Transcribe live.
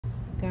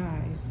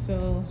guys,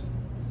 so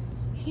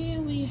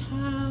here we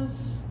have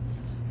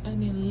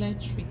an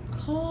electric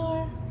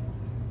car.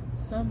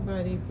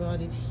 Somebody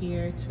brought it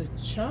here to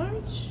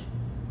charge,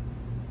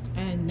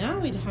 and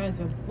now it has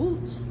a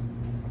boot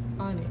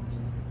on it.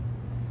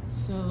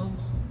 So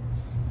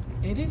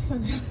it is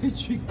an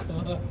electric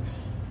car.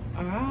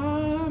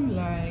 I'm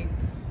like,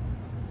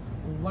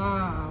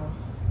 wow,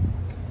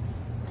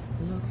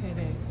 look at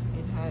it.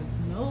 It has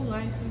no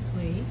license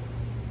plate,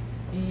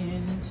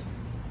 and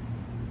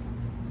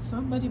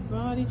somebody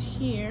brought it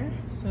here,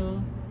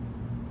 so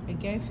I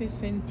guess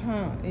it's in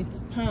pound.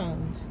 It's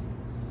pound,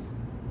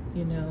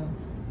 you know.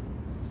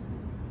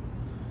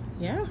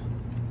 Yeah,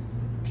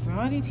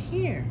 brought it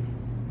here.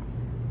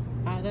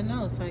 I don't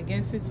know, so I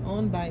guess it's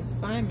owned by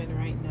Simon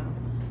right now.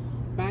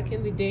 Back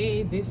in the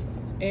day, this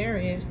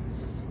area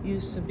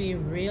used to be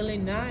really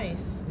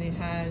nice. It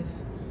has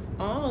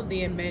all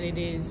the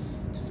amenities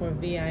for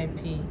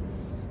VIP,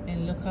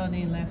 and look how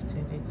they left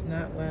it. It's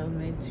not well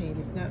maintained.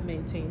 It's not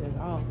maintained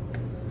at all.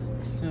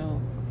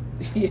 So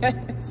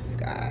yes,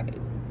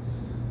 guys,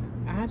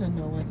 I don't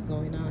know what's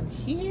going on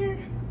here,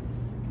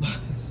 but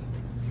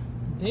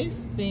this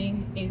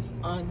thing is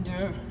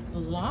under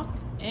lock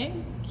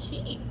and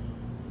key.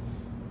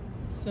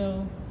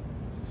 So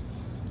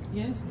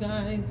yes,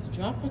 guys,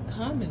 drop a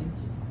comment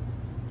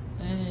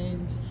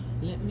and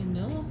let me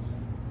know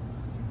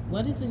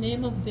what is the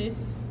name of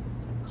this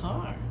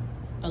car,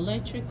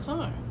 electric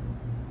car.